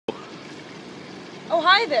Oh,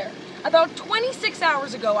 hi there. About 26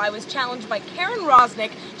 hours ago, I was challenged by Karen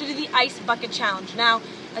Rosnick to do the Ice Bucket Challenge. Now,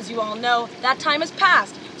 as you all know, that time has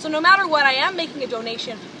passed. So no matter what, I am making a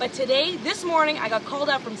donation. But today, this morning, I got called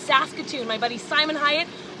out from Saskatoon. My buddy Simon Hyatt.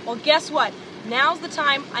 Well, guess what? Now's the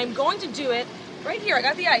time. I'm going to do it. Right here, I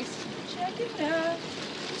got the ice. Check it out. I'm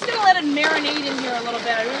just gonna let it marinate in here a little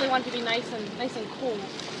bit. I really want it to be nice and cool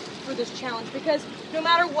for this challenge, because no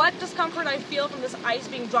matter what discomfort I feel from this ice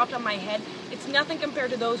being dropped on my head, it's nothing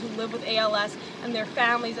compared to those who live with ALS and their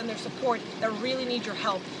families and their support that really need your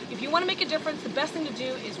help. If you want to make a difference, the best thing to do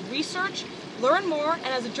is research, learn more, and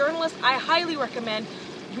as a journalist, I highly recommend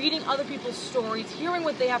reading other people's stories, hearing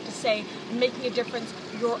what they have to say, and making a difference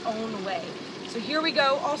your own way. So here we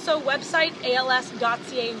go. Also, website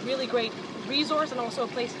als.ca, really great resource and also a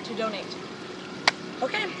place to donate.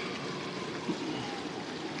 Okay.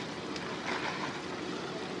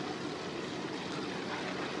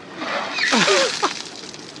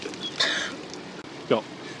 Go.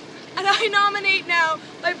 And I nominate now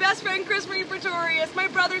my best friend Chris Marie Pretorius, my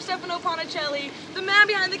brother Stefano Ponicelli, the man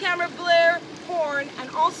behind the camera Blair Horn, and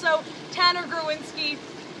also Tanner Gerwinski.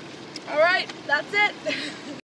 All right, that's it.